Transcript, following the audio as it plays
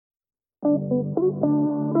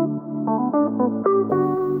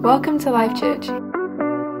Welcome to Life Church.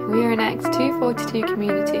 We are an Acts 242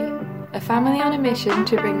 community, a family on a mission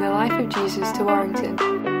to bring the life of Jesus to Warrington.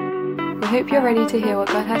 We hope you're ready to hear what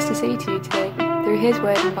God has to say to you today through His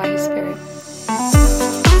Word and by His Spirit.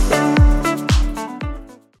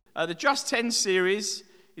 The Just10 series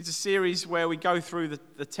is a series where we go through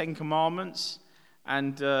the Ten Commandments,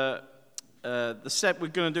 and we're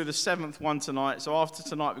going to do the seventh one tonight. So after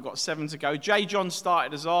tonight, we've got 7 to go. J. John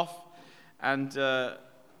started us off and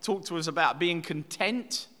talked to us about being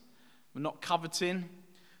content. We're not coveting.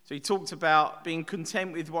 So he talked about being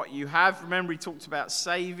content with what you have. Remember, he talked about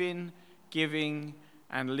saving, giving,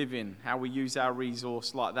 and living, how we use our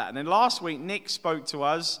resource like that. And then last week, Nick spoke to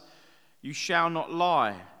us, you shall not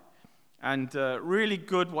lie. And really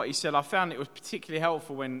good what he said. I found it was particularly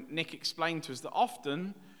helpful when Nick explained to us that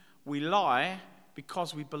often we lie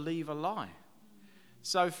because we believe a lie.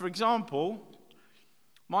 So, for example,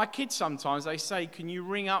 my kids sometimes, they say, can you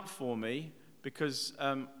ring up for me because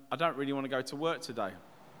I don't really want to go to work today.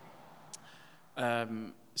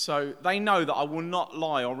 So they know that I will not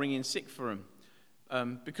lie or ring in sick for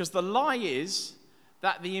them. Because the lie is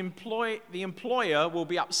that the employer will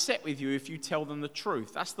be upset with you if you tell them the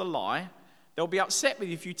truth. That's the lie. They'll be upset with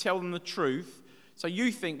you if you tell them the truth. So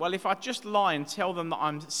you think, well, if I just lie and tell them that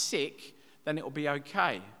I'm sick, then it'll be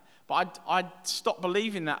okay. But I stopped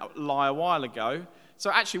believing that lie a while ago.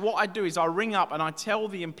 So actually what I do is I ring up and I tell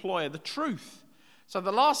the employer the truth. So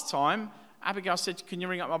the last time, Abigail said, can you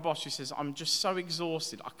ring up my boss? She says, I'm just so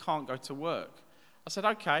exhausted, I can't go to work. I said,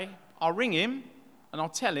 okay, I'll ring him and I'll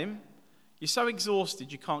tell him, you're so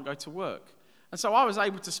exhausted you can't go to work. And so I was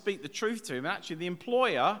able to speak the truth to him. And actually the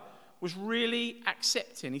employer was really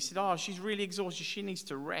accepting. He said, she's really exhausted, she needs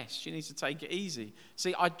to rest, she needs to take it easy.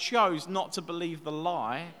 See, I chose not to believe the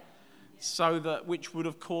lie, which would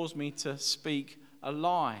have caused me to speak a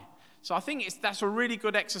lie. So I think that's a really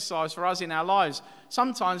good exercise for us in our lives.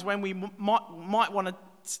 Sometimes when we might want to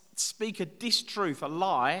speak a distruth, a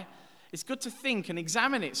lie, it's good to think and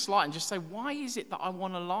examine it slightly and just say, why is it that I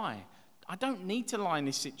want to lie? I don't need to lie in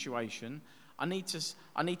this situation. I need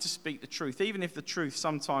to speak the truth, even if the truth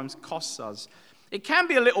sometimes costs us. It can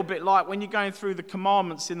be a little bit like when you're going through the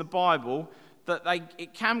commandments in the Bible, that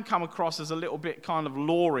it can come across as a little bit kind of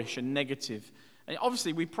lawish and negative. And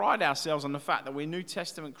obviously, we pride ourselves on the fact that we're New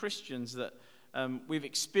Testament Christians, that we've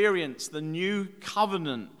experienced the new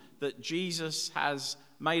covenant that Jesus has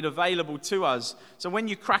made available to us. So when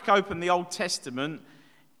you crack open the Old Testament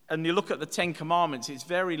and you look at the Ten Commandments, it's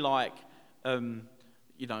very like,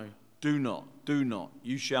 do not,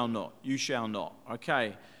 you shall not,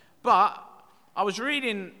 okay? But I was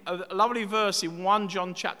reading a lovely verse in 1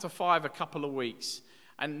 John chapter 5 a couple of weeks.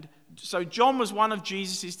 And so John was one of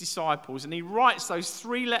Jesus' disciples, and he writes those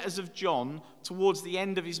 3 letters of John towards the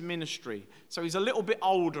end of his ministry. So he's a little bit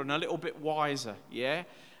older and a little bit wiser, yeah?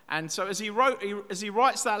 And so as he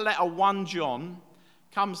writes that letter, 1 John,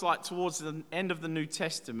 comes like towards the end of the New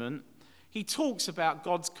Testament, he talks about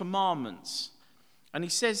God's commandments. And he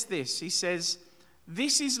says this, he says,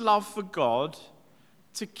 this is love for God,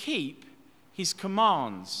 to keep his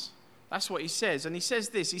commands. That's what he says. And he says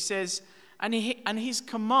this, he says, and his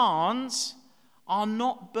commands are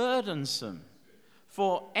not burdensome,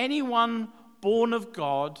 for anyone born of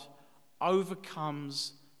God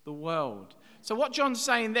overcomes the world. So what John's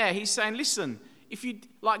saying there, he's saying, listen,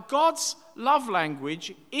 God's love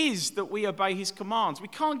language is that we obey his commands. We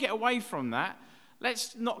can't get away from that.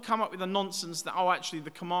 Let's not come up with the nonsense that, actually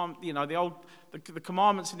the commandments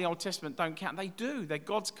in the Old Testament don't count. They do. They're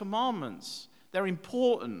God's commandments. They're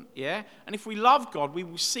important, yeah? And if we love God, we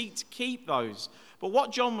will seek to keep those. But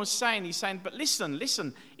what John was saying, he's saying, but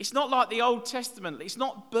listen, it's not like the Old Testament. It's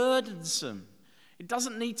not burdensome. It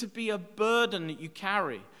doesn't need to be a burden that you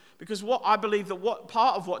carry. Because I believe that what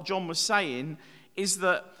part of what John was saying is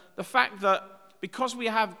that the fact that because we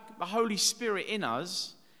have the Holy Spirit in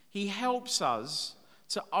us, he helps us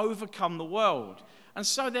to overcome the world. And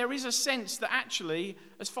so there is a sense that actually,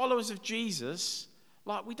 as followers of Jesus,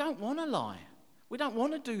 we don't want to lie. We don't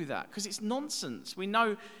want to do that because it's nonsense. We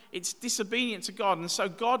know it's disobedient to God. And so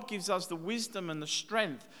God gives us the wisdom and the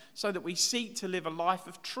strength so that we seek to live a life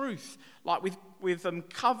of truth. Like with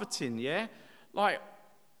coveting, yeah?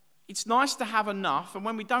 It's nice to have enough. And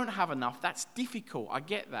when we don't have enough, that's difficult. I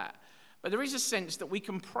get that. But there is a sense that we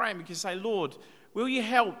can pray and we can say, Lord, will you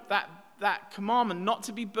help that commandment not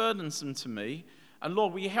to be burdensome to me? And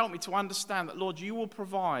Lord, will you help me to understand that, Lord, you will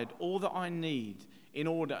provide all that I need in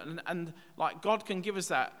order. And God can give us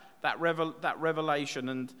that revelation.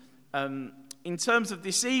 And in terms of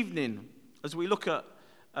this evening, as we look at,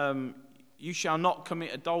 you shall not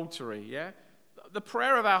commit adultery, yeah? The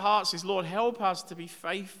prayer of our hearts is, Lord, help us to be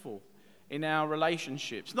faithful in our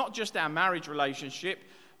relationships. Not just our marriage relationship,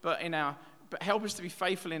 but help us to be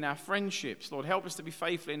faithful in our friendships, Lord. Help us to be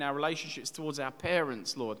faithful in our relationships towards our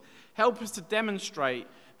parents, Lord. Help us to demonstrate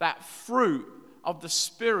that fruit of the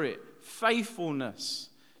Spirit, faithfulness,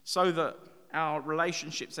 so that our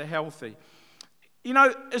relationships are healthy. You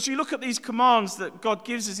know, as you look at these commands that God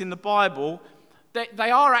gives us in the Bible,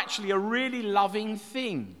 they are actually a really loving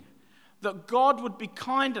thing. That God would be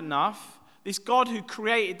kind enough, this God who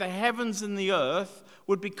created the heavens and the earth,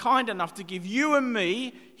 would be kind enough to give you and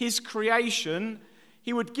me, his creation.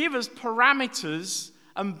 He would give us parameters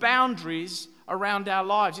and boundaries around our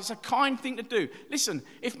lives. It's a kind thing to do. Listen,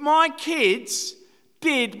 if my kids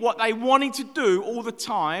did what they wanted to do all the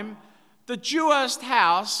time, the Dewhurst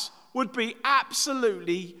house would be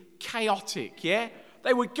absolutely chaotic, yeah?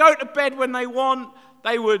 They would go to bed when they want,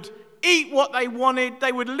 they would eat what they wanted,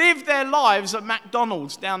 they would live their lives at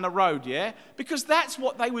McDonald's down the road, yeah? Because that's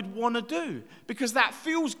what they would want to do, because that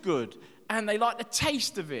feels good, and they like the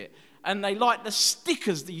taste of it, and they like the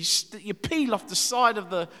stickers that you peel off the side of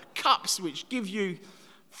the cups, which give you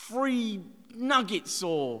free nuggets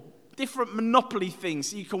or different Monopoly things,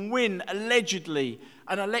 so you can win, allegedly,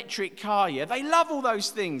 an electric car, yeah? They love all those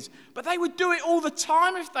things, but they would do it all the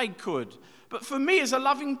time if they could. But for me, as a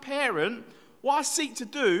loving parent, what I seek to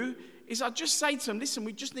do is I just say to them, listen,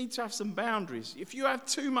 we just need to have some boundaries. If you have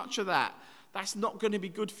too much of that, that's not going to be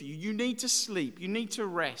good for you. You need to sleep. You need to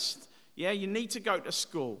rest. Yeah, you need to go to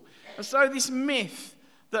school. And so this myth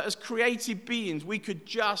that as creative beings, we could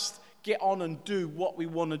just get on and do what we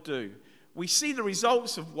want to do. We see the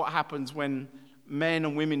results of what happens when men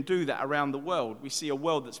and women do that around the world. We see a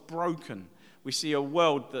world that's broken. We see a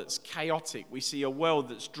world that's chaotic. We see a world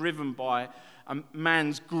that's driven by a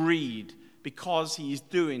man's greed, because he is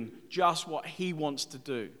doing just what he wants to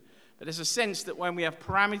do. But there's a sense that when we have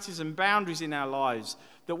parameters and boundaries in our lives,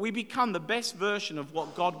 that we become the best version of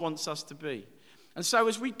what God wants us to be. And so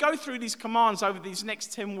as we go through these commands over these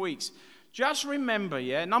next 10 weeks, just remember,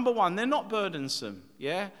 yeah, number one, they're not burdensome,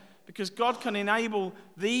 yeah, because God can enable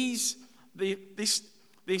this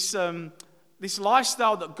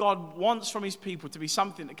lifestyle that God wants from his people to be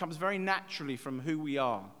something that comes very naturally from who we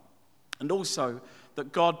are. And also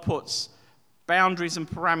that God puts boundaries and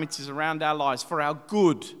parameters around our lives for our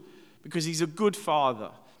good, because he's a good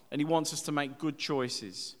father and he wants us to make good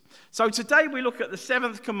choices. So today we look at the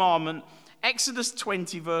seventh commandment, Exodus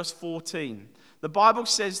 20 verse 14. The Bible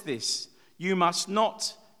says this: you must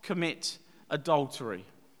not commit adultery.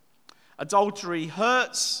 Adultery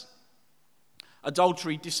hurts,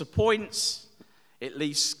 adultery disappoints, it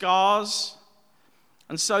leaves scars.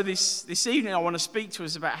 And so this evening I want to speak to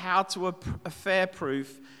us about how to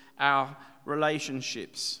affair-proof our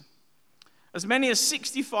relationships. As many as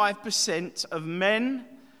 65% of men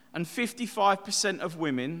and 55% of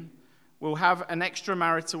women will have an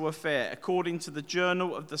extramarital affair, according to the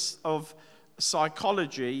Journal of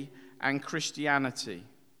Psychology and Christianity.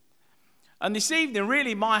 And this evening,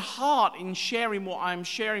 really, my heart in sharing what I'm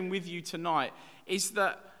sharing with you tonight is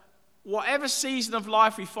that whatever season of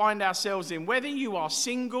life we find ourselves in, whether you are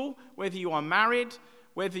single, whether you are married,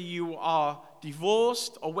 whether you are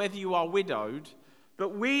divorced, or whether you are widowed,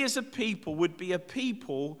 but we as a people would be a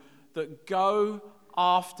people that go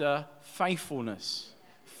after faithfulness.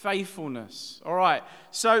 Faithfulness. All right.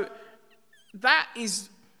 So that is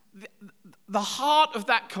the heart of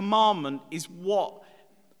that commandment is what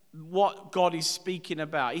God is speaking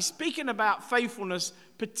about. He's speaking about faithfulness,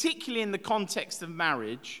 particularly in the context of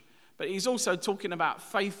marriage, but he's also talking about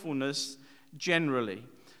faithfulness generally.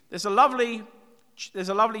 There's a lovely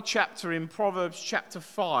chapter in Proverbs chapter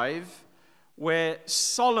 5 where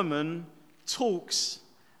Solomon talks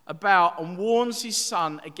about and warns his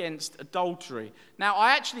son against adultery. Now,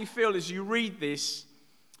 I actually feel as you read this,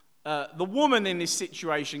 the woman in this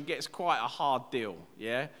situation gets quite a hard deal,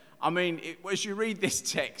 yeah? I mean, as you read this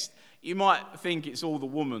text, you might think it's all the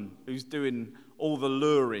woman who's doing all the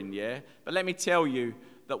luring, yeah? But let me tell you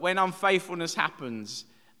that when unfaithfulness happens,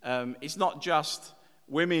 it's not just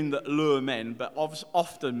women that lure men, but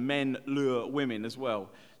often men lure women as well.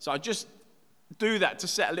 So I just do that to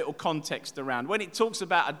set a little context around. When it talks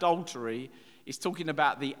about adultery, it's talking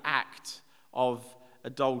about the act of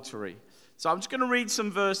adultery. So I'm just going to read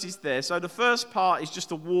some verses there. So the first part is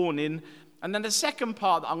just a warning, and then the second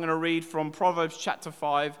part that I'm going to read from Proverbs chapter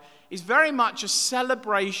 5 is very much a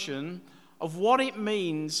celebration of what it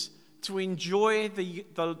means to enjoy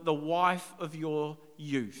the wife of your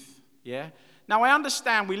youth. Yeah? Now, I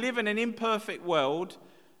understand we live in an imperfect world.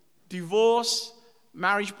 Divorce,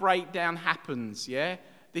 marriage breakdown happens, yeah?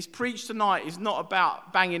 this preach tonight is not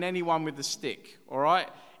about banging anyone with a stick, all right?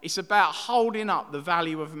 It's about holding up the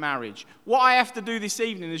value of marriage. What I have to do this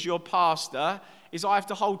evening as your pastor is I have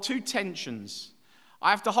to hold two tensions. I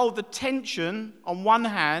have to hold the tension on one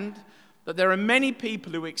hand that there are many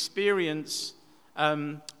people who experience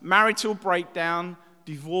marital breakdown,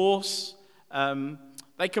 divorce.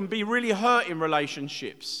 They can be really hurt in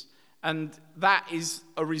relationships. And that is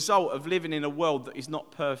a result of living in a world that is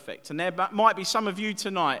not perfect. And there might be some of you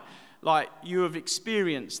tonight, like you have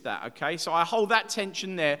experienced that, okay? So I hold that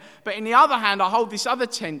tension there. But in the other hand, I hold this other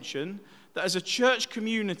tension that as a church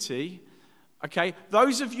community, okay,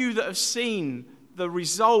 those of you that have seen the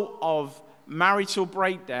result of marital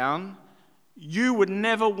breakdown, you would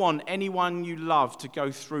never want anyone you love to go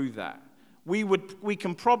through that. We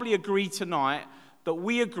can probably agree tonight that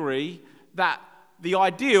we agree that the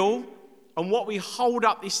ideal and what we hold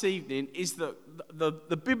up this evening is the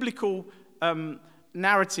biblical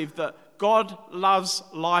narrative that God loves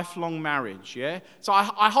lifelong marriage, yeah? So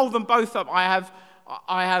I hold them both up. I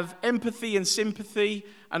have empathy and sympathy,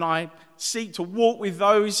 and I seek to walk with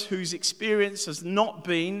those whose experience has not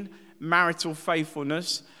been marital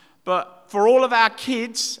faithfulness. But for all of our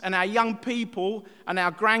kids and our young people and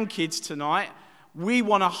our grandkids tonight, we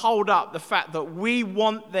want to hold up the fact that we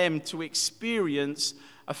want them to experience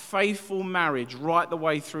a faithful marriage right the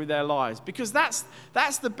way through their lives. Because that's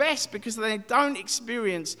the best, because they don't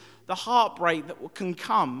experience the heartbreak that can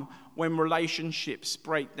come when relationships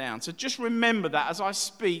break down. So just remember that as I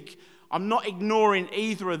speak, I'm not ignoring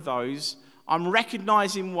either of those. I'm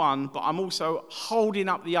recognizing one, but I'm also holding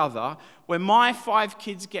up the other. When my 5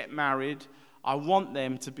 kids get married, I want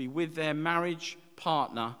them to be with their marriage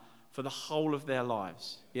partner for the whole of their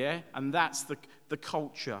lives, yeah? And that's the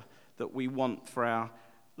culture that we want for our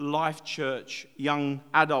Life Church young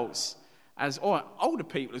adults, or older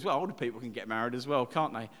people as well. Older people can get married as well,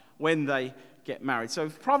 can't they, when they get married. So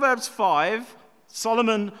Proverbs 5,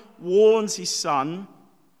 Solomon warns his son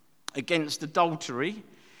against adultery.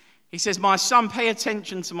 He says, "My son, pay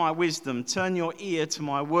attention to my wisdom. Turn your ear to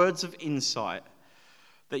my words of insight,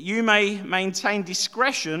 that you may maintain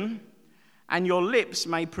discretion and your lips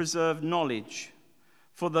may preserve knowledge.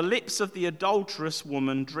 For the lips of the adulterous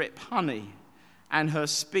woman drip honey, and her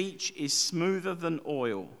speech is smoother than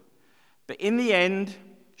oil. But in the end,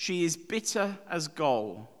 she is bitter as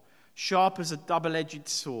gall, sharp as a double-edged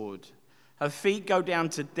sword. Her feet go down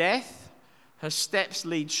to death, her steps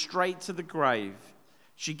lead straight to the grave.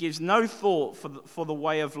 She gives no thought for the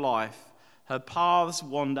way of life. Her paths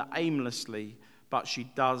wander aimlessly, but she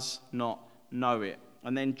does not know it."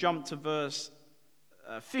 And then jump to verse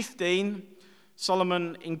 15.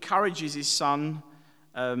 Solomon encourages his son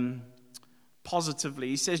positively.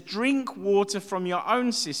 He says, "Drink water from your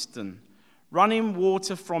own cistern, running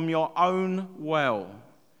water from your own well.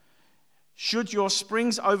 Should your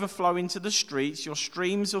springs overflow into the streets, your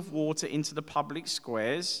streams of water into the public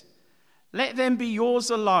squares, let them be yours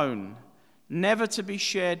alone, never to be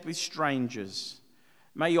shared with strangers.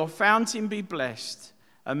 May your fountain be blessed,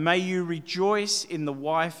 and may you rejoice in the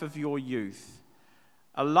wife of your youth.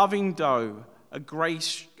 A loving doe, a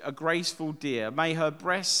graceful deer, may her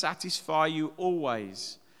breast satisfy you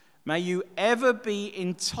always. May you ever be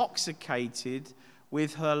intoxicated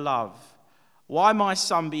with her love. Why, my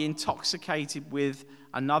son, be intoxicated with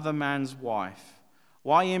another man's wife?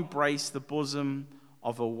 Why embrace the bosom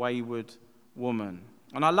of a wayward woman?"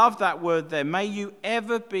 And I love that word there. May you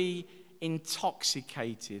ever be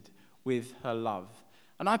intoxicated with her love.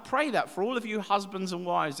 And I pray that for all of you husbands and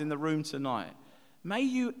wives in the room tonight. May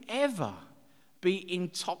you ever be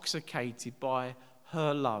intoxicated by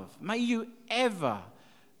her love. May you ever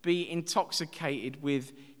be intoxicated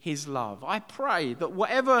with his love. I pray that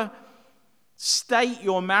whatever state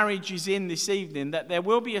your marriage is in this evening, that there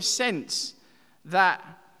will be a sense that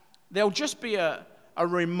there'll just be a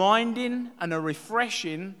reminding and a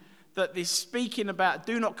refreshing that this speaking about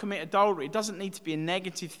do not commit adultery, it doesn't need to be a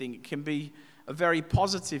negative thing. It can be a very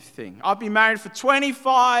positive thing. I've been married for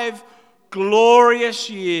 25 glorious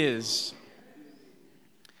years.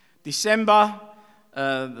 December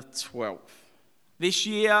the 12th. This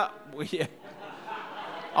year,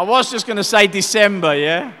 I was just going to say December,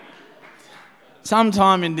 yeah?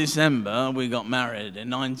 Sometime in December, we got married in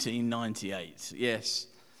 1998, yes.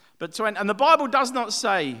 And the Bible does not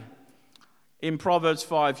say in Proverbs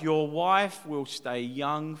 5, your wife will stay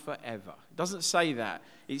young forever. It doesn't say that.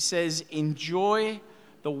 It says, enjoy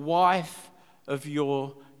the wife of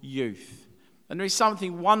your youth. And there is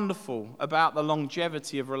something wonderful about the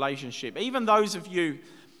longevity of relationship. Even those of you,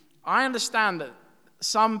 I understand that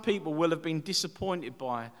some people will have been disappointed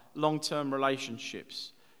by long-term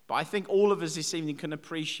relationships. But I think all of us this evening can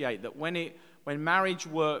appreciate that when marriage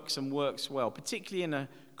works and works well, particularly in a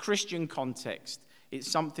Christian context,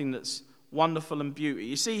 it's something that's wonderful and beautiful.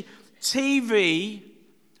 You see, TV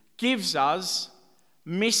gives us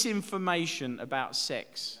misinformation about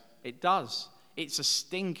sex. It does. It's a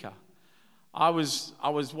stinker. I was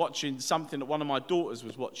watching something that one of my daughters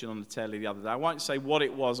was watching on the telly the other day. I won't say what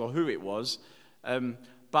it was or who it was,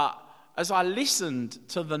 but as I listened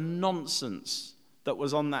to the nonsense that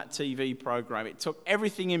was on that TV program, it took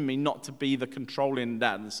everything in me not to be the controlling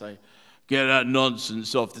dad and say, "Get that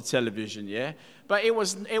nonsense off the television," yeah? But it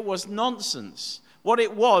was nonsense. What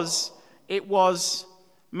it was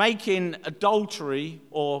making adultery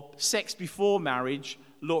or sex before marriage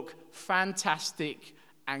look fantastic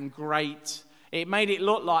and great. It made it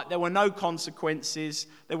look like there were no consequences,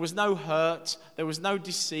 there was no hurt, there was no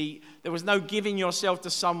deceit, there was no giving yourself to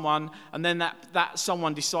someone and then that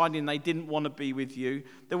someone deciding they didn't want to be with you.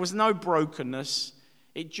 There was no brokenness.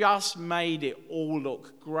 It just made it all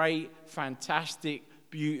look great, fantastic,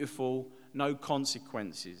 beautiful, no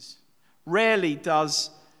consequences. Rarely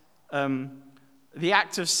does the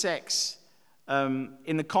act of sex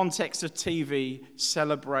in the context of TV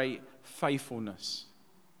celebrate faithfulness.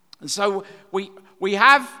 And so we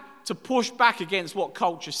have to push back against what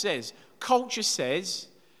culture says. Culture says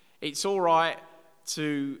it's all right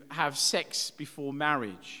to have sex before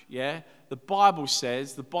marriage, yeah? The Bible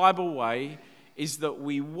says, the Bible way is that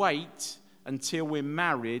we wait until we're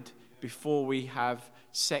married before we have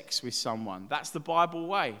sex with someone. That's the Bible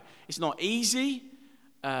way. It's not easy.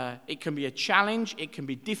 It can be a challenge. It can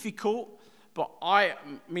be difficult. But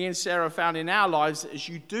me and Sarah found in our lives that as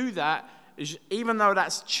you do that, even though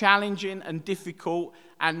that's challenging and difficult,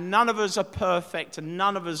 and none of us are perfect and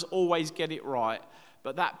none of us always get it right,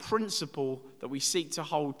 but that principle that we seek to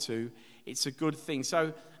hold to, it's a good thing.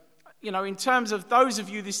 So, in terms of those of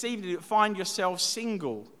you this evening that find yourself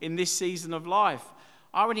single in this season of life,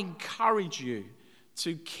 I would encourage you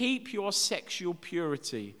to keep your sexual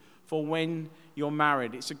purity for when you're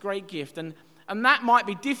married. It's a great gift. And that might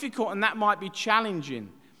be difficult and that might be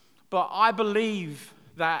challenging, but I believe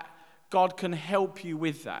that God can help you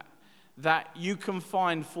with that you can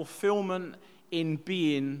find fulfillment in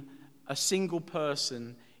being a single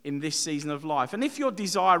person in this season of life. And if your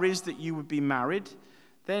desire is that you would be married,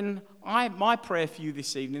 then my prayer for you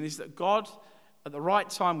this evening is that God, at the right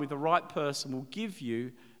time with the right person, will give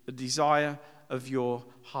you the desire of your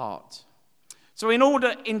heart. So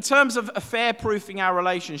in terms of affair-proofing our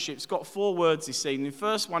relationships, got 4 words this evening. The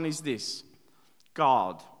first one is this: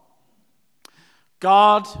 guard.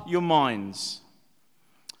 Guard your minds.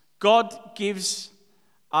 God gives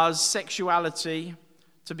us sexuality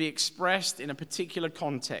to be expressed in a particular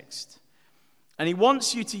context. And he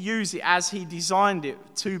wants you to use it as he designed it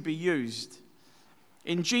to be used.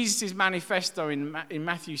 In Jesus' manifesto in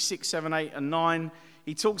Matthew 6, 7, 8, and 9,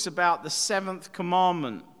 he talks about the 7th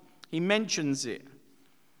commandment. He mentions it.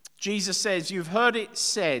 Jesus says, "You've heard it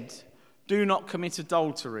said, 'Do not commit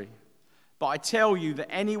adultery.' But I tell you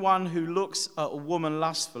that anyone who looks at a woman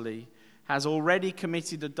lustfully has already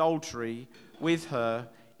committed adultery with her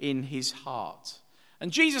in his heart."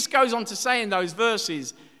 And Jesus goes on to say in those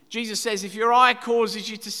verses, Jesus says, if your eye causes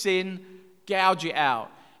you to sin, gouge it out.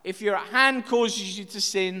 If your hand causes you to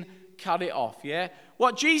sin, cut it off, yeah?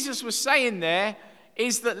 What Jesus was saying there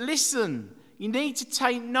is that, listen, you need to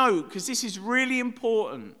take note, because this is really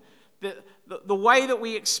important, that the way that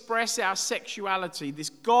we express our sexuality, this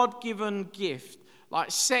God-given gift,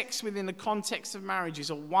 like sex within the context of marriage, is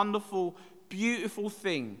a wonderful, beautiful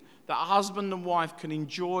thing that a husband and wife can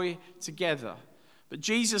enjoy together. But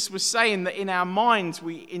Jesus was saying that in our minds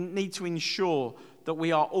we need to ensure that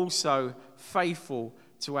we are also faithful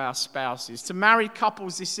to our spouses. To married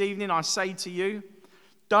couples this evening, I say to you,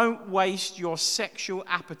 don't waste your sexual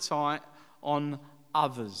appetite on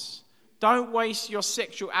others. Don't waste your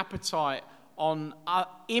sexual appetite on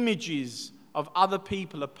images of other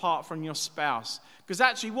people apart from your spouse. Because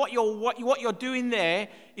actually what you're doing there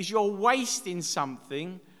is you're wasting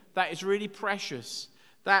something that is really precious.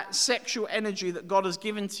 That sexual energy that God has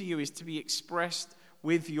given to you is to be expressed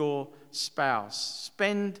with your spouse.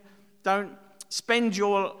 Don't spend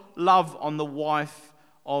your love on the wife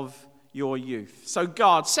of your youth. So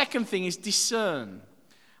guard. Second thing is discern.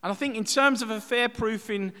 And I think in terms of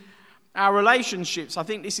affair-proofing our relationships, I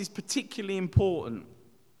think this is particularly important.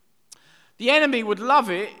 The enemy would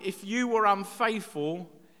love it if you were unfaithful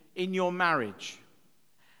in your marriage.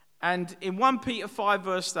 And in 1 Peter 5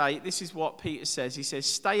 verse 8, this is what Peter says. He says,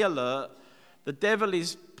 "Stay alert. The devil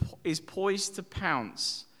is poised to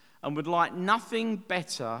pounce and would like nothing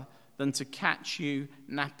better than to catch you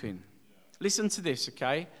napping." Listen to this,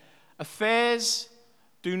 okay? Affairs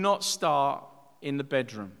do not start in the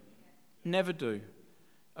bedroom. Never do.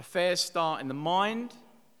 Affairs start in the mind.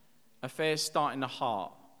 Affairs start in the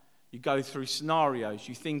heart. You go through scenarios.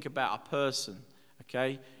 You think about a person,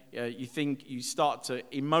 okay? You start to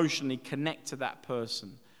emotionally connect to that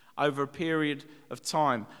person over a period of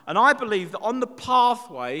time. And I believe that on the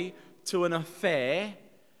pathway to an affair,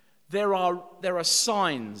 there are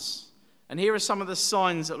signs. And here are some of the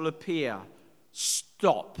signs that will appear.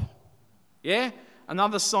 Stop. Yeah?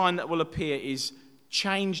 Another sign that will appear is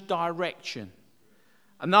change direction.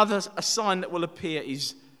 A sign that will appear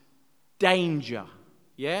is danger.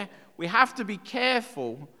 Yeah? We have to be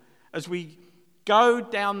careful as we go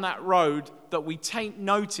down that road that we take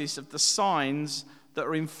notice of the signs that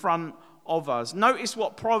are in front of us. Notice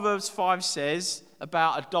what Proverbs 5 says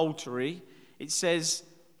about adultery. It says,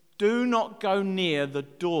 do not go near the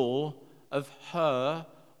door of her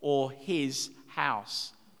or his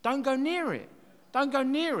house. Don't go near it. Don't go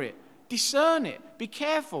near it. Discern it. Be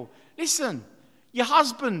careful. Listen, your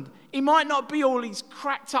husband, he might not be all he's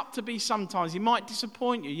cracked up to be sometimes. He might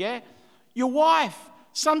disappoint you, yeah? Your wife,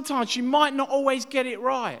 sometimes she might not always get it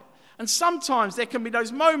right. And sometimes there can be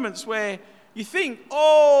those moments where you think,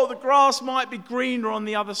 oh, the grass might be greener on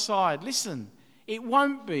the other side. Listen, it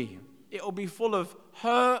won't be. It'll be full of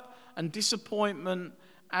hurt and disappointment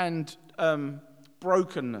and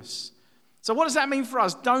brokenness. So what does that mean for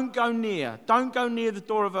us? Don't go near. Don't go near the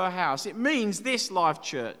door of her house. It means this, Life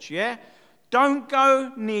Church, yeah? Don't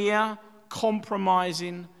go near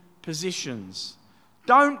compromising positions.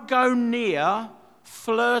 Don't go near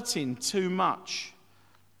flirting too much.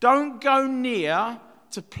 Don't go near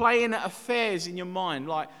to playing at affairs in your mind.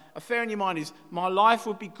 Like, affair in your mind is, my life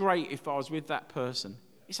would be great if I was with that person.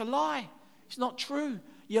 It's a lie. It's not true.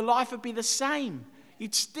 Your life would be the same.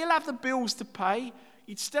 You'd still have the bills to pay.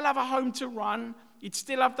 You'd still have a home to run. You'd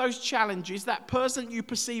still have those challenges. That person you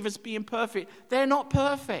perceive as being perfect, they're not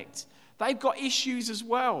perfect. They've got issues as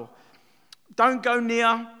well. Don't go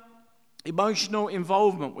near emotional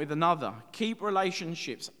involvement with another. Keep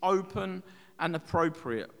relationships open and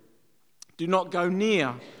appropriate. Do not go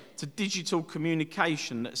near to digital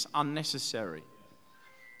communication that's unnecessary.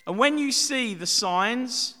 And when you see the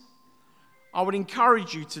signs, I would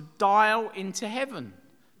encourage you to dial into heaven.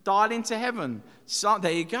 Dial into heaven. So,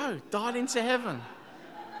 there you go. Dial into heaven.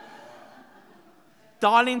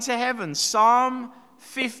 Dial into heaven. Psalm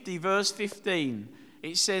 50, verse 15.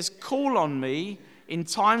 It says, call on me in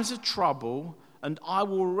times of trouble, and I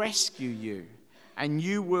will rescue you, and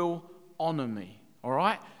you will honor me. All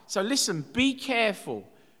right? So listen, be careful.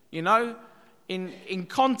 You know, in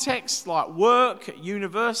contexts like work, at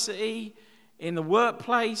university, in the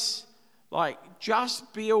workplace, like,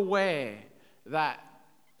 just be aware that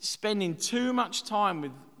spending too much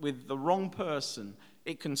time with the wrong person,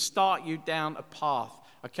 it can start you down a path.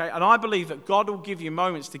 Okay, and I believe that God will give you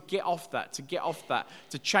moments to get off that,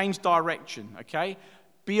 to change direction, okay?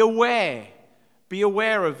 Be aware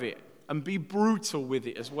of it, and be brutal with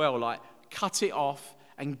it as well, like cut it off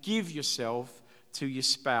and give yourself to your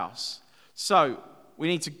spouse. So, we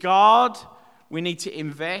need to guard, we need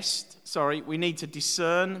to we need to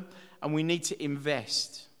discern, and we need to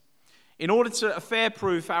invest. In order to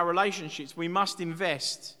affair-proof our relationships, we must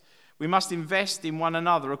invest. We must invest in one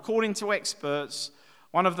another. According to experts,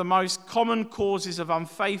 one of the most common causes of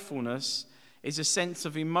unfaithfulness is a sense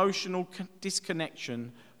of emotional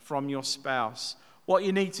disconnection from your spouse. What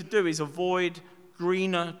you need to do is avoid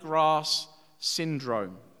greener grass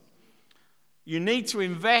syndrome. You need to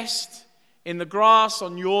invest in the grass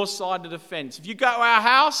on your side of the fence. If you go to our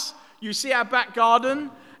house, you see our back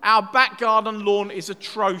garden. Our back garden lawn is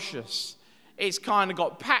atrocious. It's kind of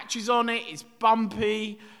got patches on it. It's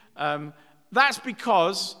bumpy. That's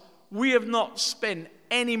because we have not spent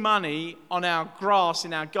any money on our grass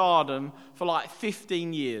in our garden for like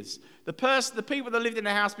 15 years. The people that lived in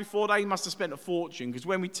the house before, they must have spent a fortune, because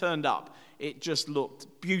when we turned up, it just looked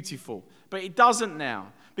beautiful. But it doesn't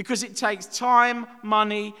now, because it takes time,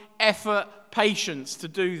 money, effort, patience to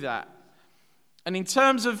do that. And in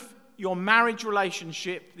terms of your marriage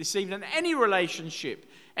relationship this evening, any relationship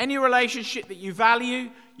that you value,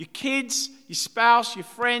 your kids, your spouse, your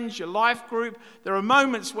friends, your life group, there are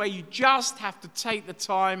moments where you just have to take the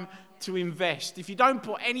time to invest. If you don't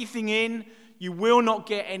put anything in, you will not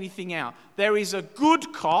get anything out. There is a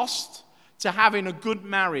good cost to having a good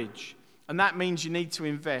marriage, and that means you need to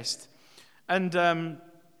invest. And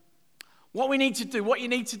what you need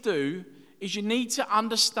to do is you need to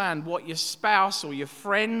understand what your spouse or your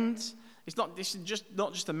friends, this is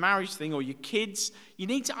not just a marriage thing, or your kids, you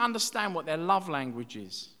need to understand what their love language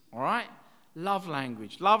is, all right? Love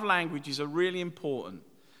languages are really important.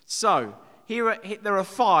 So, there are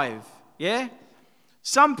 5, yeah?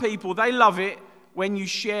 Some people, they love it when you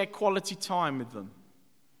share quality time with them.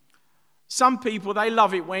 Some people, they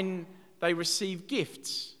love it when they receive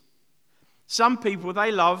gifts. Some people,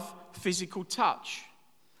 they love physical touch.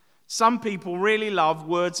 Some people really love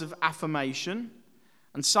words of affirmation.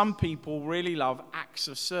 And some people really love acts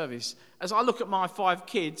of service. As I look at my 5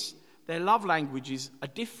 kids, their love languages are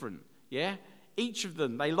different, yeah? Each of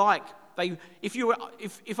them,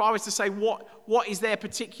 if I was to say what is their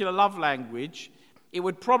particular love language, it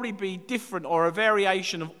would probably be different or a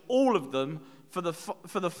variation of all of them for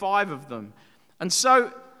the 5 of them. And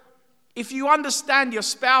so, if you understand your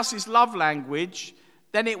spouse's love language,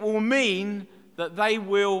 then it will mean that they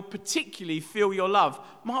will particularly feel your love.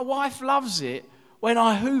 My wife loves it when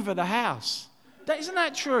I hoover the house. Isn't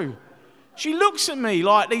that true? She looks at me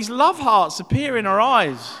like these love hearts appear in her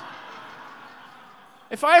eyes.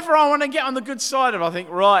 If I want to get on the good side of it, I think,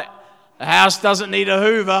 right, the house doesn't need a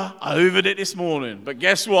hoover. I hoovered it this morning. But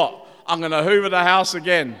guess what? I'm going to hoover the house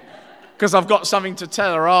again because I've got something to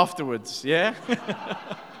tell her afterwards, yeah?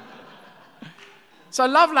 So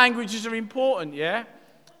love languages are important, yeah?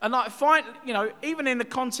 And even in the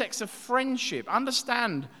context of friendship,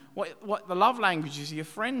 understand what the love languages of your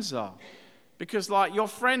friends are. Because your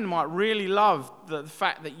friend might really love the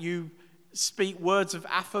fact that you speak words of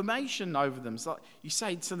affirmation over them. So you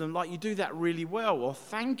say to them, you do that really well, or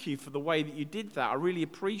thank you for the way that you did that. I really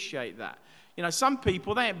appreciate that. Some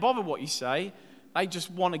people, they ain't bothered what you say. They just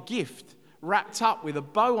want a gift wrapped up with a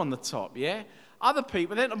bow on the top, yeah? Other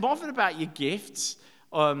people, they're not bothered about your gifts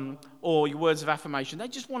or your words of affirmation. They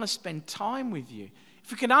just want to spend time with you.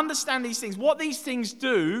 If we can understand these things, what these things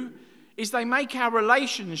do is they make our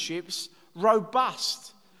relationships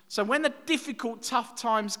robust. So when the difficult, tough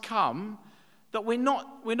times come, that we're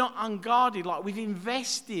not unguarded, we've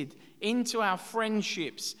invested into our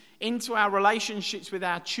friendships, into our relationships with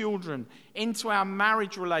our children, into our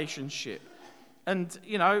marriage relationship. And,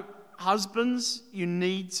 husbands, you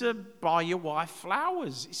need to buy your wife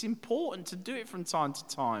flowers. It's important to do it from time to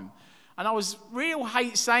time. And I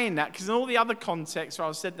hate saying that because in all the other contexts where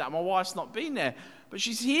I've said that, my wife's not been there. But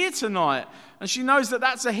she's here tonight, and she knows that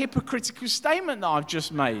that's a hypocritical statement that I've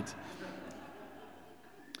just made.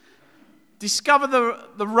 Discover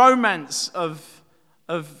the romance of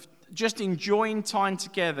just enjoying time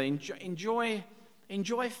together. Enjoy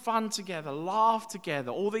fun together, laugh together.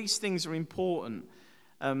 All these things are important.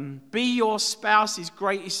 Be your spouse's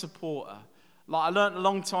greatest supporter. I learned a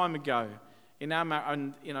long time ago in our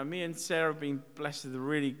marriage, and me and Sarah have been blessed with a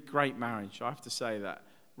really great marriage. I have to say that.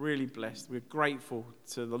 Really blessed. We're grateful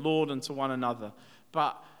to the Lord and to one another.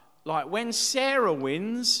 But when Sarah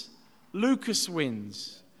wins, Lukas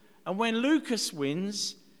wins. And when Lukas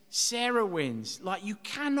wins, Sarah wins. You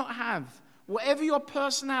cannot have, whatever your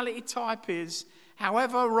personality type is,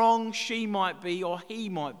 however wrong she might be or he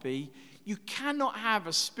might be, you cannot have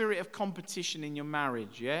a spirit of competition in your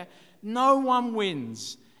marriage, yeah? No one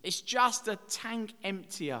wins. It's just a tank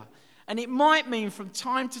emptier. And it might mean from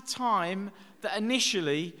time to time that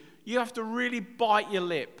initially you have to really bite your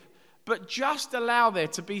lip. But just allow there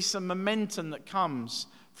to be some momentum that comes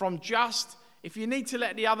from if you need to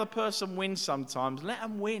let the other person win sometimes, let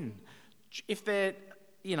them win. If they're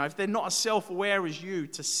not as self-aware as you,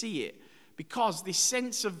 to see it. Because this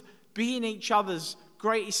sense of being each other's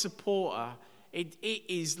greatest supporter, it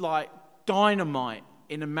is like dynamite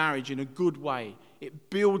in a marriage in a good way.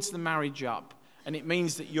 It builds the marriage up, and it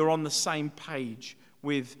means that you're on the same page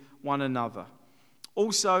with one another.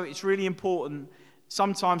 Also, it's really important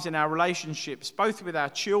sometimes in our relationships, both with our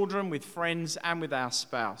children, with friends, and with our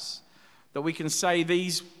spouse, that we can say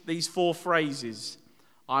these 4 phrases.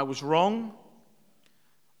 I was wrong.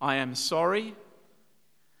 I am sorry.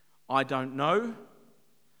 I don't know.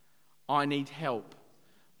 I need help.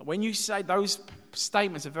 When you say those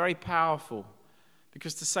statements are very powerful,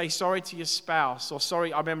 because to say sorry to your spouse, or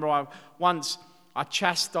sorry, I remember once I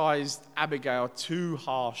chastised Abigail too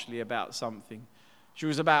harshly about something. She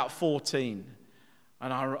was about 14.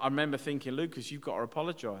 And I remember thinking, Lukas, you've got to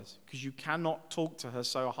apologize because you cannot talk to her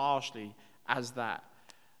so harshly as that.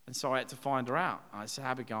 And so I had to find her out. I said,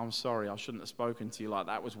 Abigail, I'm sorry. I shouldn't have spoken to you like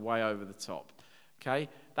that. It was way over the top. Okay?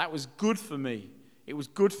 That was good for me. It was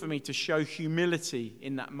good for me to show humility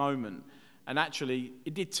in that moment. And actually,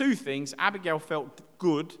 it did 2 things. Abigail felt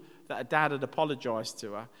good that her dad had apologized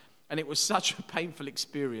to her. And it was such a painful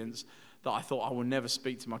experience that I thought I will never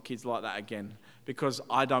speak to my kids like that again because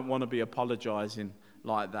I don't want to be apologizing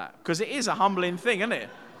like that. Because it is a humbling thing, isn't it?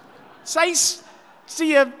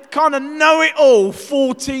 See you kind of know-it-all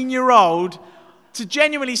 14-year-old to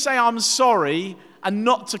genuinely say I'm sorry and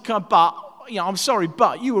not to come, but I'm sorry,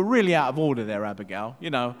 but you were really out of order there, Abigail.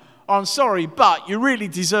 I'm sorry, but you really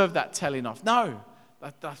deserve that telling off. No,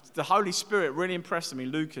 the Holy Spirit really impressed me.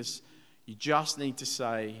 Lukas, you just need to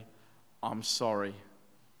say, I'm sorry.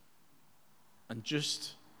 And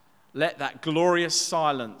just let that glorious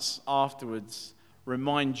silence afterwards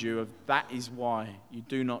remind you of that is why you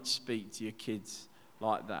do not speak to your kids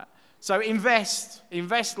like that. So invest,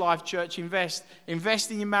 Life Church, invest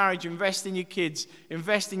in your marriage, invest in your kids,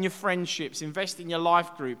 invest in your friendships, invest in your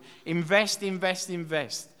life group, invest.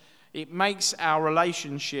 It makes our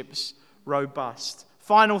relationships robust.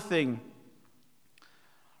 Final thing,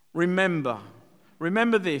 remember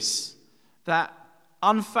this, that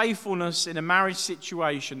unfaithfulness in a marriage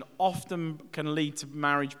situation often can lead to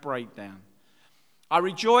marriage breakdown. I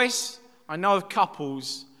rejoice, I know of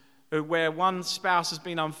couples where one spouse has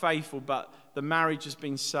been unfaithful, but the marriage has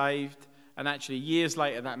been saved, and actually years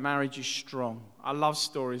later that marriage is strong. I love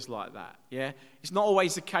stories like that. Yeah, it's not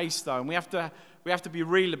always the case though, and we have to be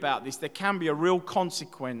real about this. There can be a real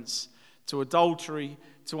consequence to adultery,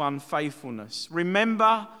 to unfaithfulness.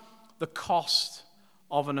 Remember the cost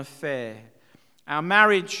of an affair. Our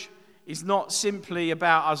marriage is not simply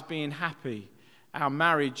about us being happy. Our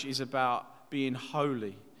marriage is about being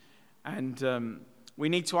holy, and we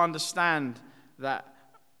need to understand that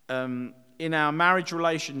in our marriage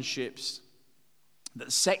relationships,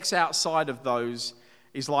 that sex outside of those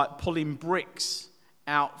is like pulling bricks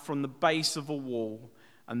out from the base of a wall,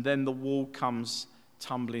 and then the wall comes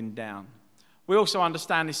tumbling down. We also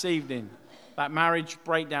understand this evening that marriage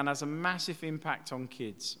breakdown has a massive impact on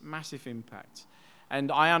kids, massive impact.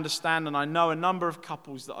 And I understand, and I know a number of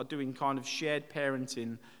couples that are doing kind of shared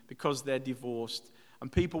parenting because they're divorced.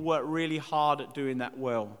 And people work really hard at doing that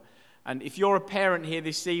well. And if you're a parent here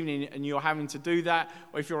this evening and you're having to do that,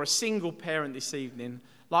 or if you're a single parent this evening,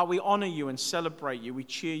 like, we honor you and celebrate you. We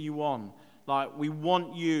cheer you on. Like, we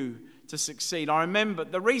want you to succeed. I remember,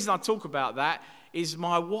 the reason I talk about that is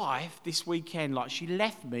my wife this weekend, like, she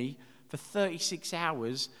left me for 36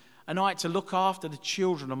 hours and I had to look after the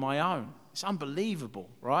children on my own. It's unbelievable,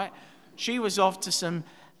 right? She was off to some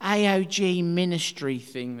AOG ministry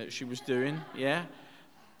thing that she was doing, yeah?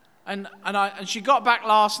 And she got back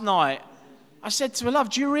last night. I said to her, love,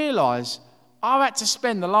 do you realise I've had to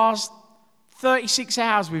spend the last 36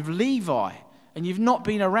 hours with Levi and you've not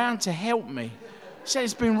been around to help me? She said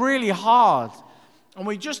it's been really hard. And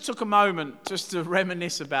we just took a moment just to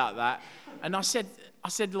reminisce about that. And I said,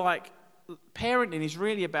 like, parenting is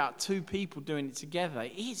really about two people doing it together.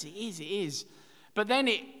 It is. But then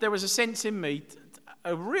there was a sense in me,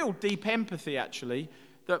 a real deep empathy actually,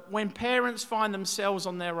 that when parents find themselves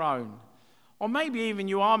on their own, or maybe even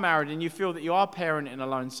you are married and you feel that you are parenting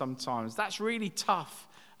alone sometimes, that's really tough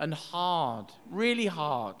and hard, really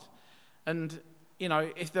hard. And,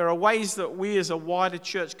 if there are ways that we as a wider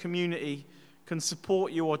church community can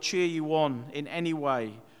support you or cheer you on in any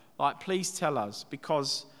way, like, please tell us,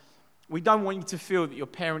 because we don't want you to feel that you're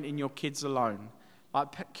parenting your kids alone.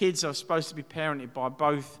 Like, kids are supposed to be parented by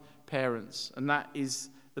both parents, and that is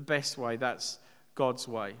the best way. That's God's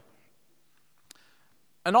way.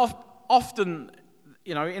 And often,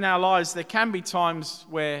 in our lives, there can be times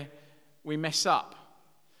where we mess up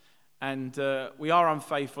and we are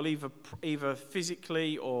unfaithful, either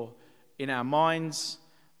physically or in our minds.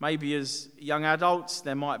 Maybe as young adults,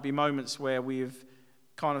 there might be moments where we've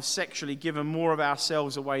kind of sexually given more of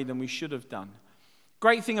ourselves away than we should have done.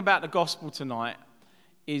 Great thing about the gospel tonight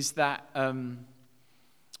is that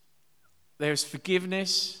there's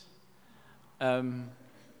forgiveness. There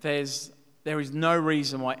is no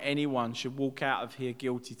reason why anyone should walk out of here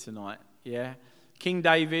guilty tonight. Yeah, King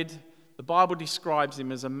David, the Bible describes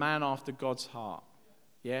him as a man after God's heart.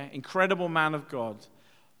 Yeah, incredible man of God.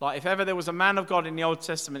 Like, if ever there was a man of God in the Old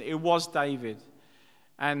Testament, it was David.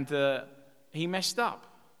 And he messed up.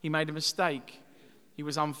 He made a mistake. He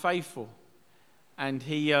was unfaithful. And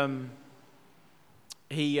he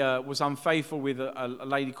was unfaithful with a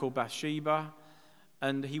lady called Bathsheba.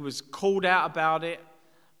 And he was called out about it.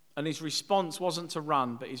 And his response wasn't to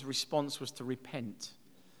run, but his response was to repent.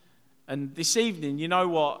 And this evening, you know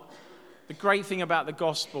what? The great thing about the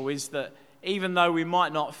gospel is that even though we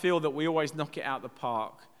might not feel that we always knock it out the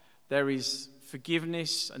park, there is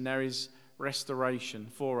forgiveness and there is restoration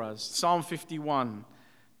for us. Psalm 51,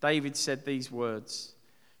 David said these words.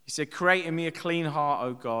 He said, "Create in me a clean heart,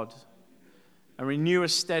 O God, and renew a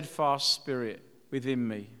steadfast spirit within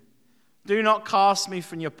me. Do not cast me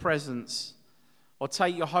from your presence or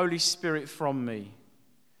take your Holy Spirit from me.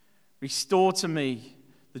 Restore to me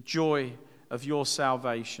the joy of your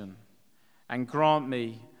salvation and grant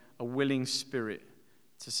me a willing spirit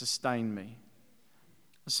to sustain me."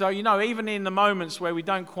 So, even in the moments where we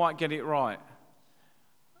don't quite get it right,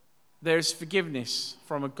 there's forgiveness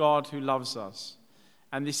from a God who loves us.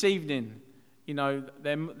 And this evening,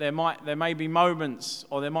 there may be moments,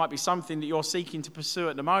 or there might be something that you're seeking to pursue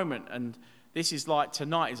at the moment, and this is like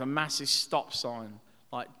tonight is a massive stop sign.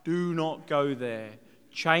 Like, do not go there.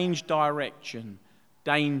 Change direction.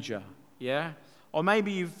 Danger. Yeah? Or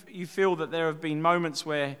maybe you feel that there have been moments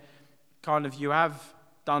where kind of you have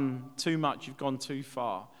done too much, you've gone too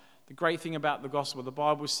far. The great thing about the gospel, the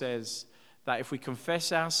Bible says that if we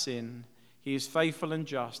confess our sin, he is faithful and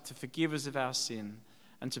just to forgive us of our sin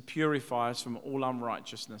and to purify us from all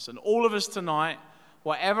unrighteousness. And all of us tonight,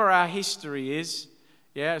 whatever our history is,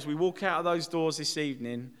 as we walk out of those doors this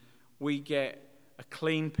evening, we get a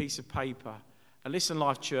clean piece of paper. And listen,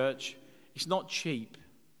 Life Church, it's not cheap.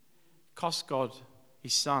 It cost God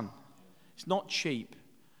his son. It's not cheap.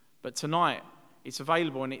 But tonight, it's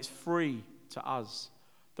available and it's free to us,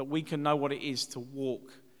 that we can know what it is to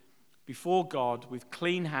walk before God with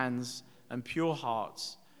clean hands and pure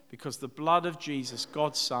hearts, because the blood of Jesus,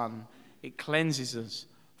 God's Son, it cleanses us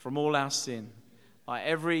from all our sin. Like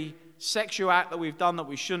every sexual act that we've done that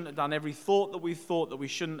we shouldn't have done, every thought that we've thought that we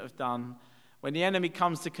shouldn't have done, when the enemy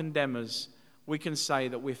comes to condemn us, we can say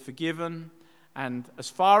that we're forgiven, and as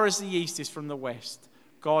far as the east is from the west,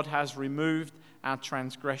 God has removed our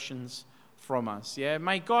transgressions from us.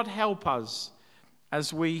 May God help us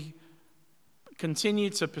as we continue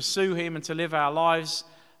to pursue him and to live our lives.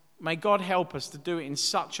 May God help us to do it in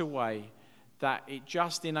such a way that it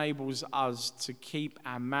just enables us to keep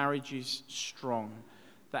our marriages strong,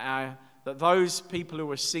 that those people who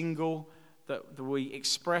are single, that we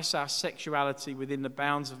express our sexuality within the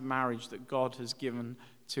bounds of marriage that God has given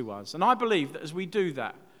to us. And I believe that as we do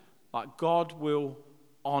that, like, God will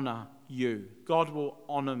honor you. God will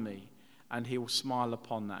honor me, and he will smile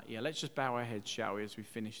upon that. Let's just bow our heads, shall we, as we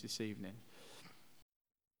finish this evening.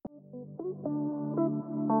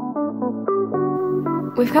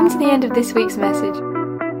 We've come to the end of this week's message.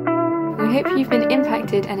 We hope you've been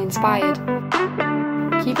impacted and inspired.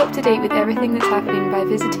 Keep up to date with everything that's happening by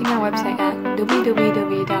visiting our website at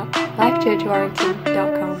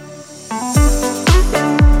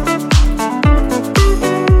www.lifechurchwarrington.com.